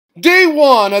Day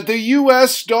one at the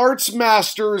U.S. Darts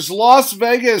Masters, Las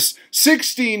Vegas,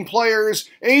 16 players,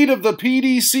 8 of the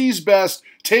PDC's best,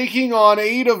 taking on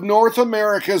 8 of North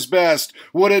America's best.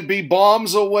 Would it be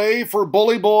bombs away for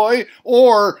Bully Boy,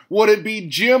 or would it be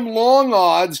Jim Long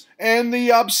odds and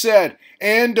the upset?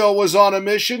 Ando was on a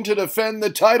mission to defend the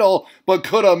title, but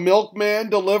could a milkman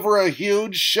deliver a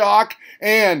huge shock?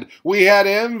 And we had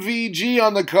MVG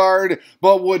on the card,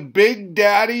 but would Big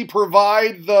Daddy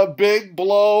provide the big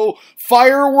blow?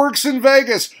 Fireworks in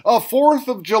Vegas, a 4th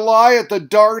of July at the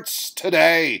darts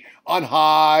today on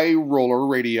High Roller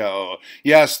Radio.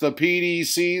 Yes, the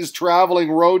PDC's traveling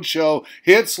roadshow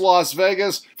hits Las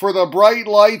Vegas for the bright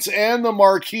lights and the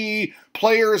marquee,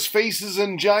 players' faces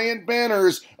and giant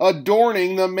banners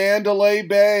adorning the Mandalay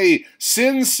Bay.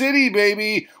 Sin City,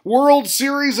 baby! World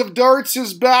Series of Darts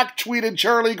is back, tweeted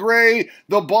Charlie Gray,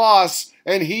 the boss,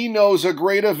 and he knows a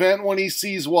great event when he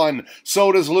sees one.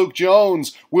 So does Luke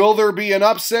Jones. Will there be an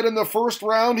upset in the first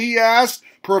round, he asked,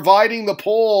 providing the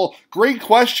poll. Great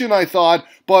question, I thought,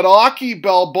 but Aki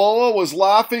Balboa was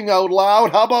laughing out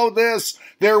loud. How about this?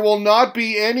 There will not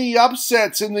be any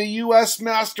upsets in the U.S.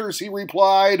 Masters, he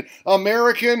replied.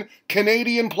 American,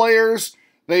 Canadian players,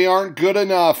 they aren't good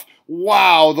enough.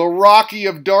 Wow, the Rocky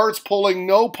of darts pulling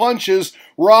no punches.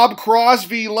 Rob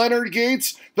Crosby, Leonard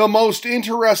Gates, the most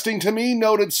interesting to me,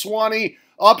 noted Swanee.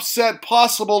 Upset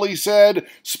possible, he said.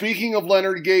 Speaking of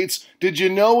Leonard Gates, did you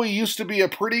know he used to be a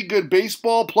pretty good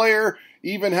baseball player?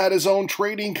 Even had his own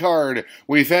trading card.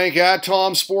 We thank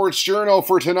Tom Sports Journal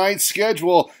for tonight's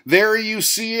schedule. There you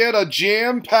see it, a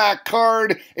jam-packed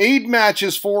card. 8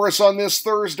 matches for us on this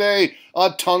Thursday.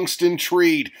 A tungsten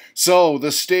treat. So,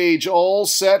 the stage all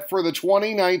set for the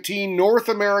 2019 North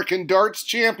American Darts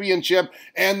Championship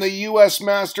and the U.S.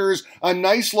 Masters. A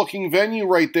nice-looking venue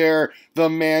right there, the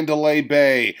Mandalay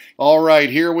Bay. All right,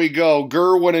 here we go.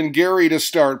 Gerwin and Gary to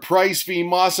start. Price v.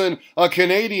 Mawson, a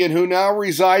Canadian who now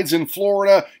resides in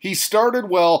Florida. He started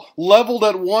well, leveled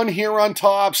at 1 here on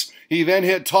tops. He then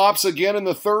hit tops again in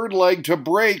the third leg to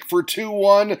break for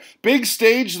 2-1. Big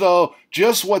stage, though.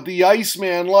 Just what the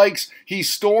Iceman likes. He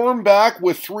stormed back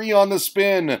with 3 on the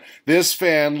spin. This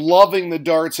fan loving the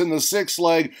darts in the 6th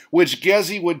leg, which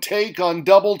Gezi would take on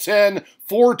double 10.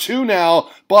 4-2 now,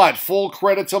 but full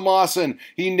credit to Mawson.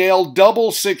 He nailed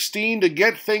double 16 to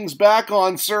get things back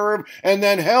on serve and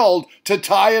then held to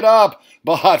tie it up.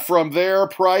 But from there,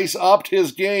 Price upped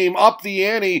his game, upped the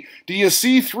ante. Do you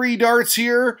see 3 darts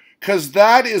here? Because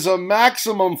that is a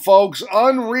maximum, folks.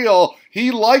 Unreal.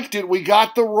 He liked it. We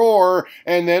got the roar,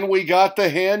 and then we got the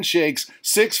handshakes.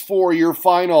 6-4 your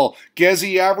final.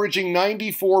 Gezi averaging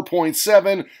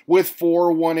 94.7 with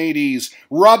 4 180s.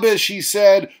 Rubbish, he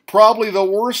said. Probably the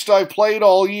worst I've played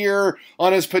all year.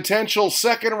 On his potential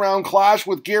second-round clash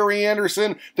with Gary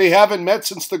Anderson, they haven't met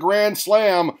since the Grand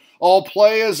Slam. I'll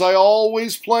play as I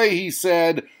always play, he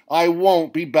said. I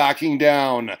won't be backing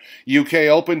down. UK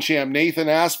Open champ Nathan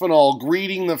Aspinall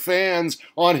greeting the fans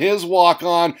on his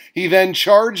walk-on. He then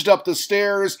charged up the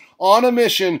stairs on a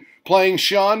mission, playing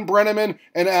Sean Brenneman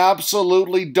and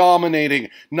absolutely dominating.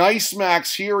 Nice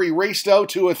max here. He raced out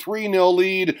to a 3-0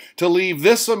 lead to leave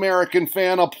this American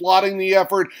fan applauding the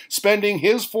effort, spending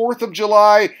his 4th of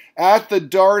July at the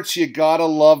darts. You gotta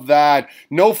love that.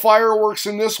 No fireworks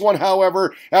in this one,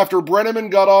 however. After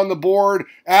Brenneman got on the board,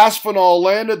 Aspinall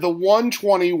landed the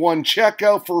 121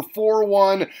 checkout for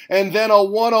 4-1 and then a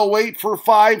 108 for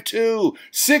 5-2.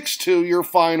 6-2 your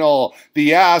final.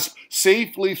 The Asp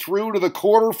safely through to the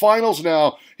quarterfinals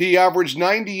now. He averaged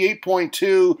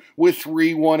 98.2 with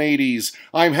 3 180s.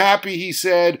 I'm happy, he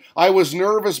said. I was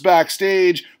nervous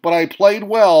backstage, but I played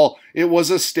well. It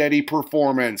was a steady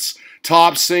performance.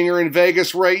 Top singer in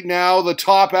Vegas right now, the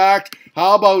top act.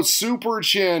 How about Super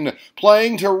Chin?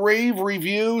 Playing to rave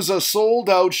reviews, a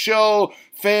sold-out show.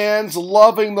 Fans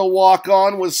loving the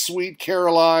walk-on with Sweet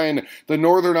Caroline. The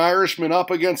Northern Irishman up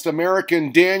against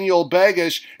American Daniel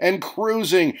Baggish and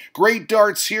cruising. Great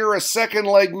darts here, a second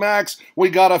leg max. We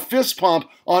got a fist pump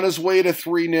on his way to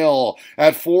 3-0.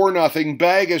 At 4-0,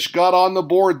 Baggish got on the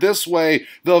board this way.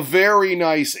 The very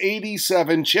nice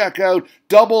 87 checkout,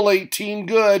 double 18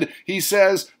 good. He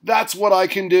says, that's what I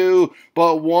can do.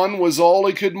 But 1 was all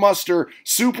he could muster.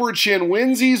 Super Chin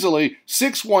wins easily.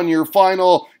 6-1 your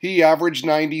final. He averaged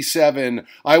 97.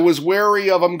 I was wary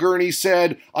of him, Gurney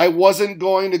said. I wasn't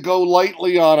going to go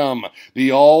lightly on him.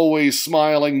 The always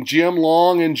smiling Jim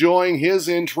Long enjoying his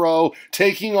intro,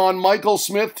 taking on Michael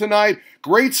Smith tonight.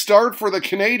 Great start for the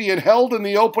Canadian, held in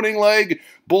the opening leg.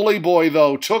 Bully Boy,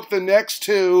 though, took the next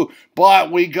 2,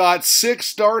 but we got 6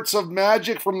 starts of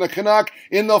magic from the Canuck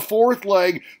in the 4th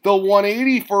leg. The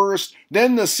 180 first,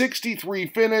 then the 63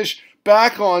 finish,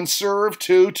 back on serve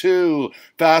 2-2.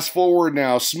 Fast forward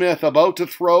now. Smith about to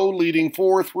throw, leading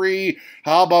 4-3.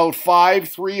 How about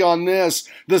 5-3 on this?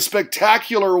 The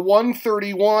spectacular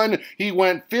 131. He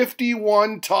went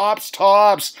 51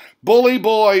 tops. Bully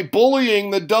boy,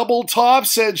 bullying the double top,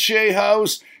 said Shea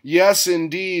House. Yes,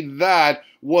 indeed, that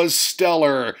was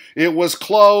stellar. It was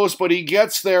close, but he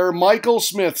gets there. Michael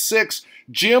Smith, 6.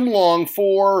 Jim Long,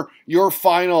 4, your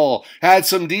final. Had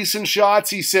some decent shots,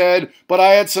 he said, but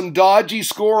I had some dodgy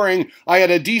scoring. I had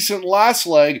a decent last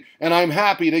leg, and I'm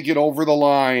happy to get over the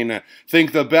line.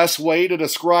 Think the best way to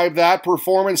describe that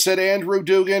performance, said Andrew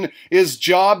Dugan, is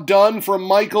job done from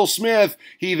Michael Smith.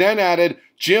 He then added,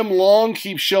 Jim Long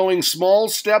keeps showing small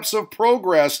steps of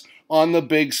progress on the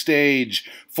big stage.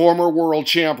 Former world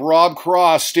champ Rob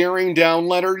Cross staring down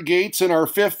Leonard Gates in our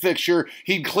 5th fixture.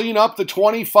 He'd clean up the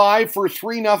 25 for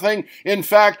 3-0. In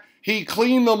fact, he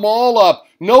cleaned them all up.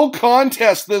 No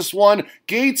contest this one.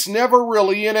 Gates never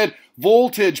really in it.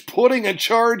 Voltage putting a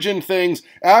charge in things,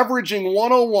 averaging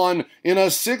 101 in a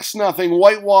 6-0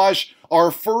 whitewash,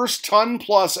 our first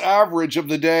ton-plus average of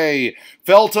the day.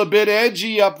 Felt a bit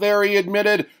edgy up there, he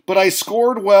admitted, but I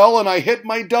scored well and I hit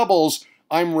my doubles.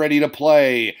 I'm ready to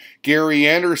play. Gary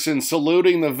Anderson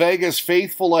saluting the Vegas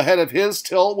faithful ahead of his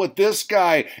tilt with this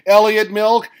guy, Elliot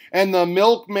Milk, and the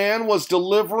milkman was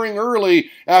delivering early.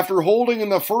 After holding in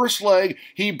the first leg,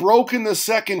 he broke in the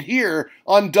second here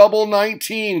on double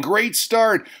 19. Great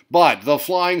start, but the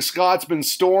Flying Scotsman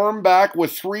stormed back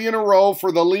with 3 in a row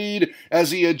for the lead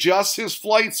as he adjusts his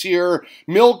flights here.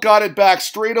 Milk got it back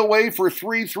straight away for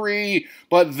 3-3,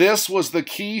 but this was the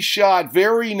key shot.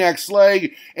 Very next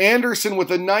leg, Anderson with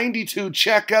a 92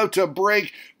 checkout to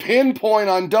break, pinpoint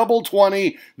on double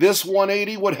 20. This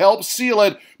 180 would help seal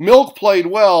it. Milk played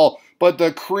well, but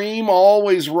the cream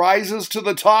always rises to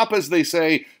the top, as they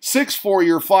say. 6-4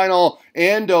 your final.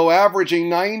 Ando averaging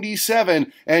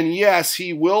 97, and yes,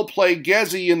 he will play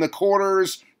Gezi in the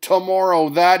quarters tomorrow.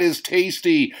 That is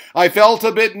tasty. I felt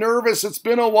a bit nervous. It's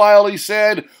been a while, he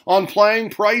said, on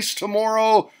playing Price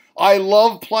tomorrow. I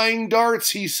love playing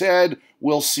darts, he said.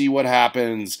 We'll see what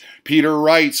happens. Peter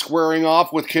Wright squaring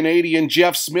off with Canadian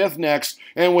Jeff Smith next.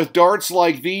 And with darts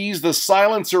like these, the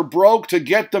silencer broke to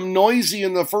get them noisy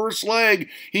in the first leg.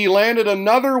 He landed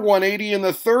another 180 in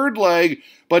the third leg,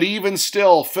 but even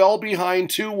still fell behind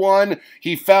 2-1.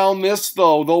 He found this,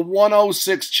 though, the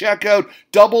 106 checkout,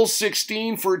 double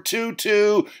 16 for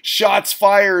 2-2. Shots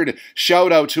fired.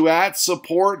 Shout out to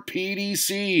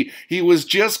 @SupportPDC. He was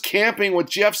just camping with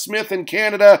Jeff Smith in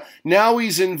Canada. Now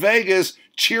he's in Vegas,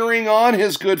 cheering on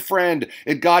his good friend.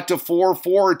 It got to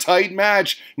 4-4, tight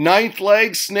match. 9th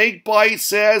leg, Snakebite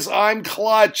says, I'm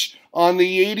clutch on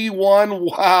the 81.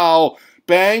 Wow.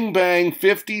 Bang, bang,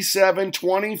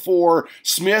 57-24.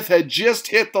 Smith had just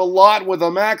hit the lot with a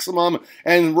maximum,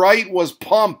 and Wright was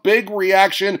pumped. Big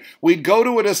reaction. We'd go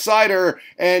to a decider,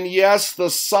 and yes, the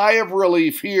sigh of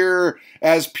relief here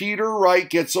as Peter Wright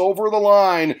gets over the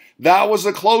line. That was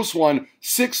a close one.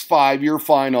 6-5 your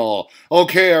final.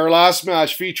 Okay, our last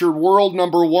match featured world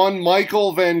number 1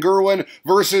 Michael Van Gerwen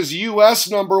versus US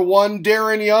number 1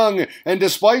 Darren Young. And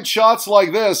despite shots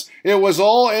like this, it was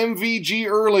all MVG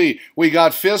early. We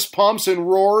got fist pumps and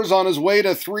roars on his way to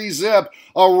 3-zip.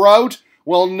 A rout?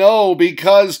 Well, no,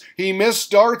 because he missed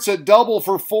darts at double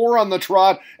for 4 on the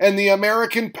trot, and the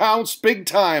American pounced big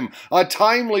time. A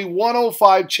timely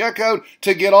 105 checkout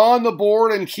to get on the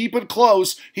board and keep it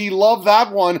close. He loved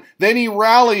that one. Then he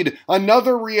rallied.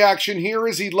 Another reaction here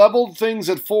as he leveled things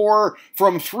at 4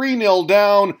 from 3-0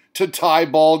 down to tie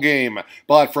ball game.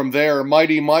 But from there,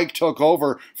 Mighty Mike took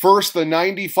over. First, the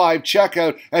 95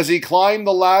 checkout as he climbed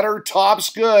the ladder. Tops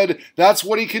good. That's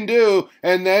what he can do.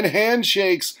 And then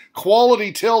handshakes.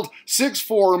 Quality tilt.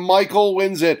 6-4. Michael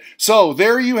wins it. So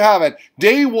there you have it.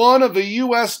 Day 1 of the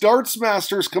U.S. Darts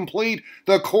Masters complete.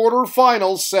 The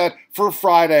quarterfinals set for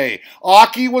Friday.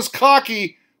 Aki was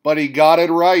cocky, but he got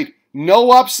it right.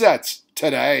 No upsets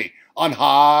today on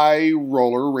High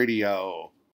Roller Radio.